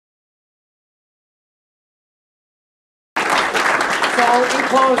So in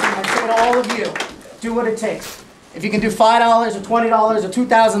closing, I say to all of you, do what it takes. If you can do $5 or $20 or $2,000,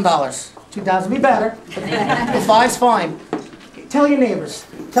 $2,000 would be better, but $5's fine. Tell your neighbors,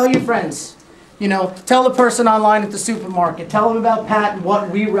 tell your friends, you know, tell the person online at the supermarket, tell them about Pat and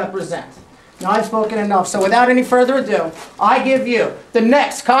what we represent. Now I've spoken enough, so without any further ado, I give you the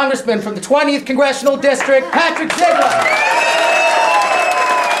next congressman from the 20th Congressional District, Patrick Ziegler.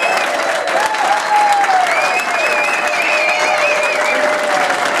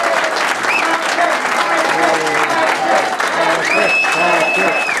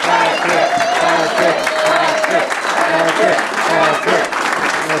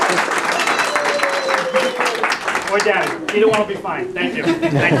 Or down. Either one will be fine. Thank you.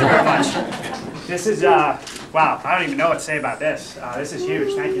 Thank you very much. This is, wow, I don't even know what to say about this. This is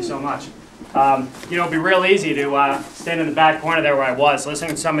huge. Thank you so much. You know, it'd be real easy to stand in the back corner there where I was,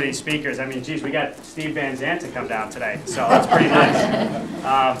 listening to some of these speakers. I mean, geez, we got Steve Van Zandt to come down today, so that's pretty nice.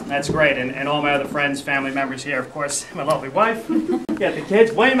 That's great. And all my other friends, family members here, of course, my lovely wife. Got the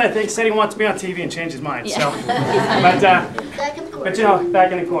kids. William, I think, said he wants to be on TV and change his mind. Yeah. So, but you know,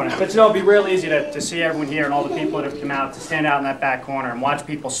 back in the corner. But you know, it'd be real easy to see everyone here and all the people that have come out to stand out in that back corner and watch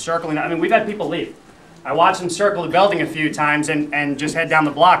people circling. I mean, we've had people leave. I watched them circle the building a few times and just head down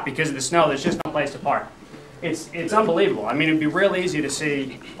the block because of the snow. There's just no place to park. It's unbelievable. I mean, it'd be real easy to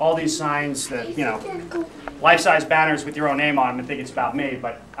see all these signs that, you know, life-size banners with your own name on them and think it's about me,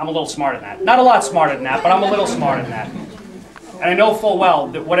 but I'm a little smarter than that. Not a lot smarter than that, but I'm a little smarter than that. And I know full well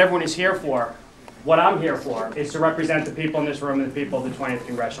that what everyone is here for, what I'm here for, is to represent the people in this room and the people of the 20th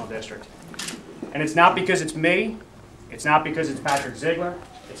Congressional District. And it's not because it's me, it's not because it's Patrick Ziegler,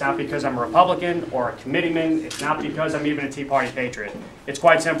 it's not because I'm a Republican or a committeeman, it's not because I'm even a Tea Party patriot. It's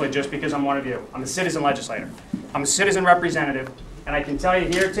quite simply just because I'm one of you. I'm a citizen legislator. I'm a citizen representative, and I can tell you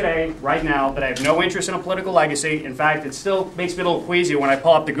here today, right now, that I have no interest in a political legacy. In fact, it still makes me a little queasy when I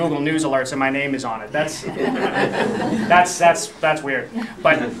pull up the Google News alerts and my name is on it. That's weird.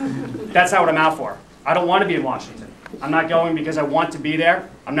 But that's not what I'm out for. I don't want to be in Washington. I'm not going because I want to be there.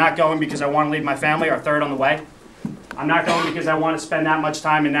 I'm not going because I want to leave my family, our third on the way. I'm not going because I want to spend that much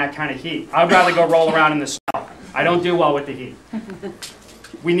time in that kind of heat. I'd rather go roll around in the snow. I don't do well with the heat.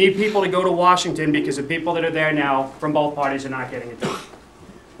 We need people to go to Washington because the people that are there now from both parties are not getting it done.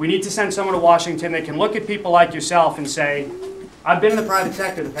 We need to send someone to Washington that can look at people like yourself and say, I've been in the private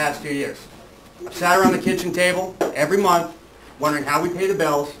sector the past 2 years. I've sat around the kitchen table every month wondering how we pay the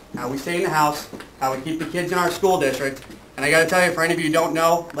bills, how we stay in the house, how we keep the kids in our school district. And I got to tell you, for any of you who don't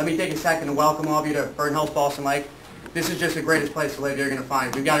know, let me take a second to welcome all of you to Burton Hills, Boston Lake. This is just the greatest place to live you're going to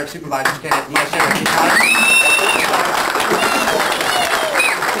find. We've got our supervisors candidate from last year.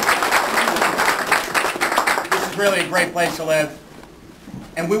 This is really a great place to live.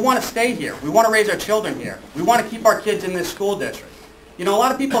 And we want to stay here. We want to raise our children here. We want to keep our kids in this school district. You know, a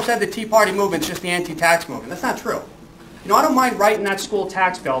lot of people said the Tea Party movement's just the anti-tax movement. That's not true. You know, I don't mind writing that school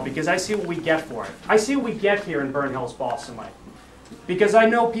tax bill because I see what we get for it. I see what we get here in Burton Hills, Boston Lake. Because I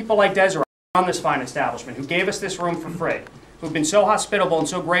know people like Desiree on this fine establishment who gave us this room for free, who've been so hospitable and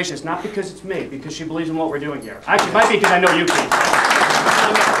so gracious, not because it's me, because she believes in what we're doing here. Actually, it might be because I know you people.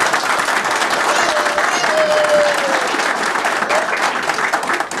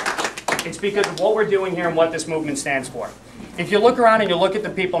 It's because of what we're doing here and what this movement stands for. If you look around and you look at the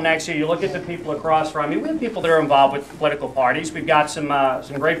people next to you, you look at the people across from you, we have people that are involved with political parties. We've got some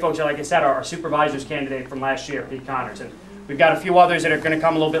great folks, like I said, our supervisor's candidate from last year, Pete Connors. And we've got a few others that are going to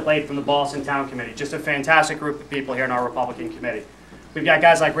come a little bit late from the Boston Town Committee. Just a fantastic group of people here in our Republican committee. We've got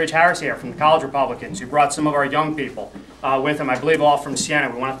guys like Rich Harris here from the College Republicans who brought some of our young people with them, I believe all from Siena.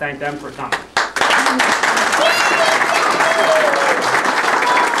 We want to thank them for coming.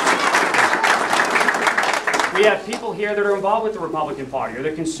 We have people here that are involved with the Republican Party or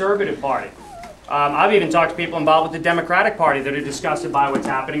the Conservative Party. I've even talked to people involved with the Democratic Party that are disgusted by what's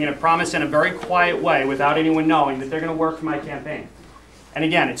happening and have promised in a very quiet way, without anyone knowing, that they're going to work for my campaign. And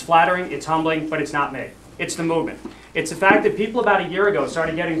again, it's flattering, it's humbling, but it's not me. It's the movement. It's the fact that people about a year ago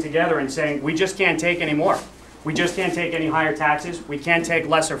started getting together and saying, we just can't take any more. We just can't take any higher taxes. We can't take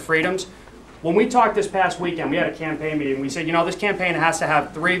lesser freedoms. When we talked this past weekend, we had a campaign meeting. We said, you know, this campaign has to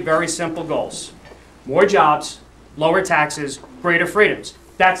have 3 very simple goals. More jobs, lower taxes, greater freedoms.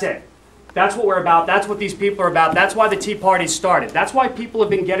 That's it. That's what we're about. That's what these people are about. That's why the Tea Party started. That's why people have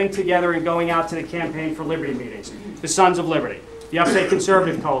been getting together and going out to the Campaign for Liberty meetings. The Sons of Liberty, the Upstate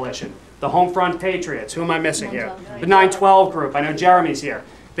Conservative Coalition, the Homefront Patriots. Who am I missing here? The 912 group. I know Jeremy's here.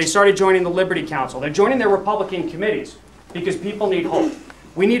 They started joining the Liberty Council. They're joining their Republican committees because people need hope.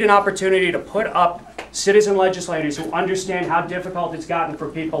 We need an opportunity to put up citizen legislators who understand how difficult it's gotten for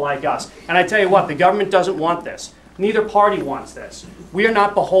people like us. And I tell you what, the government doesn't want this. Neither party wants this. We are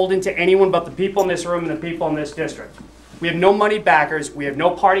not beholden to anyone but the people in this room and the people in this district. We have no money backers. We have no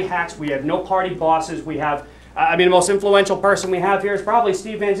party hacks. We have no party bosses. We have, the most influential person we have here is probably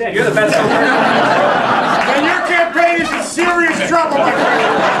Steve Van Zandt. You're the best person. And your campaign is in serious trouble, my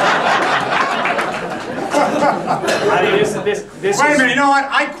friend. Wait a minute, you know what?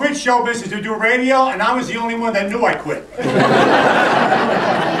 I quit show business to do radio, and I was the only one that knew I quit.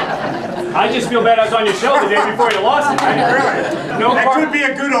 I just feel bad I was on your show the day before you lost it. Really? That could be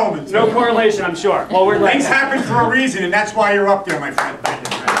a good omen. No correlation, I'm sure. Well, things happen for a reason, and that's why you're up there, my friend. Thank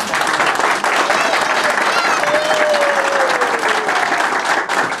you.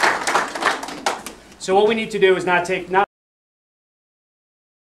 So what we need to do is not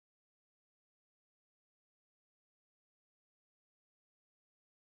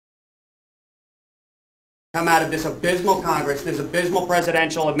come out of this abysmal Congress, this abysmal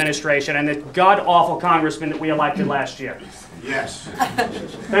presidential administration, and this god-awful congressman that we elected last year. Yes.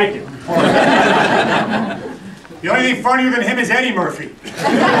 Thank you. The only thing funnier than him is Eddie Murphy. I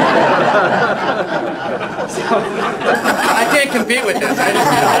can't compete with this.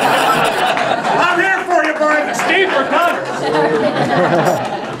 I'm here for you, Brian. Steve for Congress.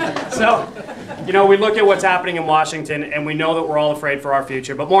 So, you know, we look at what's happening in Washington, and we know that we're all afraid for our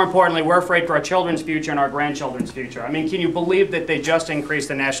future. But more importantly, we're afraid for our children's future and our grandchildren's future. I mean, can you believe that they just increased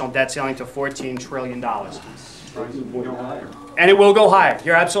the national debt ceiling to $14 trillion? And it will go higher.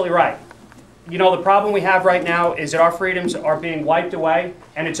 You're absolutely right. You know, the problem we have right now is that our freedoms are being wiped away,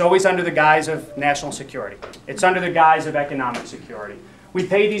 and it's always under the guise of national security. It's under the guise of economic security. We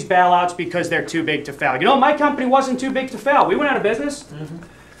pay these bailouts because they're too big to fail. You know, my company wasn't too big to fail. We went out of business.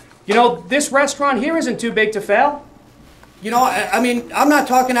 You know, this restaurant here isn't too big to fail. You know, I mean, I'm not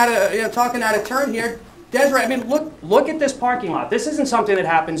talking out of turn here. Desiree, I mean, look at this parking lot. This isn't something that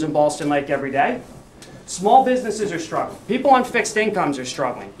happens in Ballston Lake every day. Small businesses are struggling. People on fixed incomes are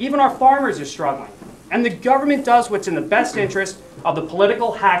struggling. Even our farmers are struggling. And the government does what's in the best interest of the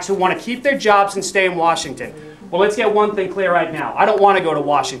political hacks who want to keep their jobs and stay in Washington. Well, let's get one thing clear right now. I don't want to go to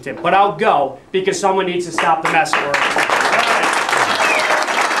Washington, but I'll go because someone needs to stop the mess that we're in.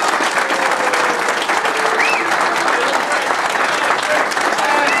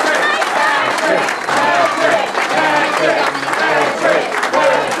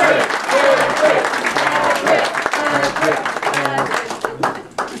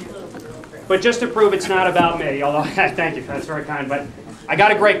 But just to prove it's not about me, although, thank you, that's very kind, but I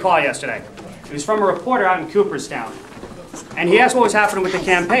got a great call yesterday. It was from a reporter out in Cooperstown. And he asked what was happening with the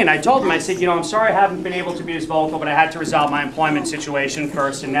campaign. I told him, I said, you know, I'm sorry I haven't been able to be as vocal, but I had to resolve my employment situation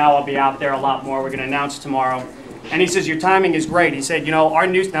first, and now I'll be out there a lot more. We're going to announce tomorrow. And he says, your timing is great. He said, you know,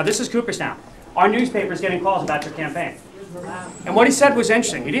 now this is Cooperstown. Our newspaper is getting calls about your campaign. And what he said was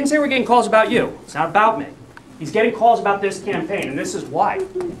interesting. He didn't say we're getting calls about you. It's not about me. He's getting calls about this campaign, and this is why.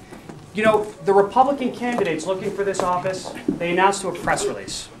 You know, the Republican candidates looking for this office, they announced to a press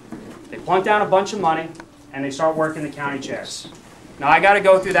release. They plunk down a bunch of money, and they start working the county chairs. Now, I got to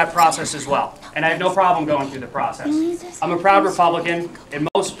go through that process as well, and I have no problem going through the process. I'm a proud Republican, for the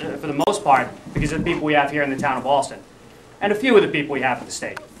most part, because of the people we have here in the town of Ballston, and a few of the people we have in the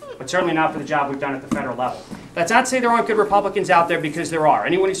state, but certainly not for the job we've done at the federal level. That's not to say there aren't good Republicans out there, because there are.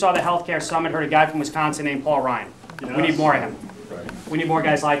 Anyone who saw the healthcare summit heard a guy from Wisconsin named Paul Ryan. Yes. We need more of him. We need more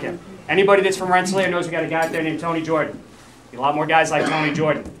guys like him. Anybody that's from Rensselaer knows we got a guy out there named Tony Jordan. A lot more guys like Tony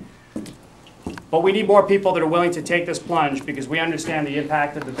Jordan. But we need more people that are willing to take this plunge because we understand the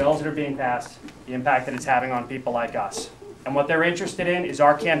impact of the bills that are being passed, the impact that it's having on people like us. And what they're interested in is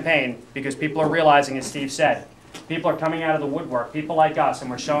our campaign because people are realizing, as Steve said, people are coming out of the woodwork, people like us,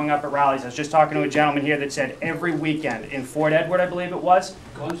 and we're showing up at rallies. I was just talking to a gentleman here that said every weekend in Fort Edward, I believe it was,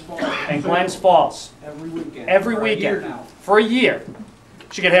 and Glens Falls. Every weekend. Every weekend. For a year.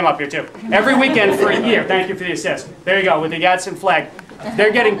 Should get him up here too. Every weekend for a year. Thank you for the assist. There you go, with the Gadsden flag.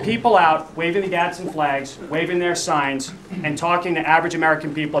 They're getting people out, waving the Gadsden flags, waving their signs, and talking to average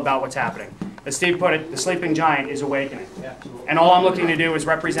American people about what's happening. As Steve put it, the sleeping giant is awakening. And all I'm looking to do is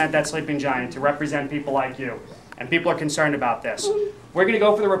represent that sleeping giant, to represent people like you. And people are concerned about this. We're going to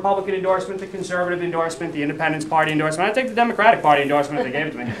go for the Republican endorsement, the Conservative endorsement, the Independence Party endorsement. I'd take the Democratic Party endorsement if they gave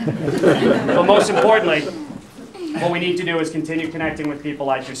it to me. But most importantly, what we need to do is continue connecting with people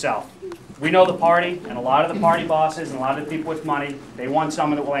like yourself. We know the party, and a lot of the party bosses and a lot of the people with money, they want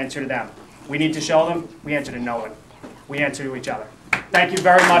someone that will answer to them. We need to show them we answer to no one. We answer to each other. Thank you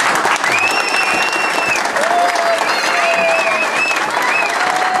very much.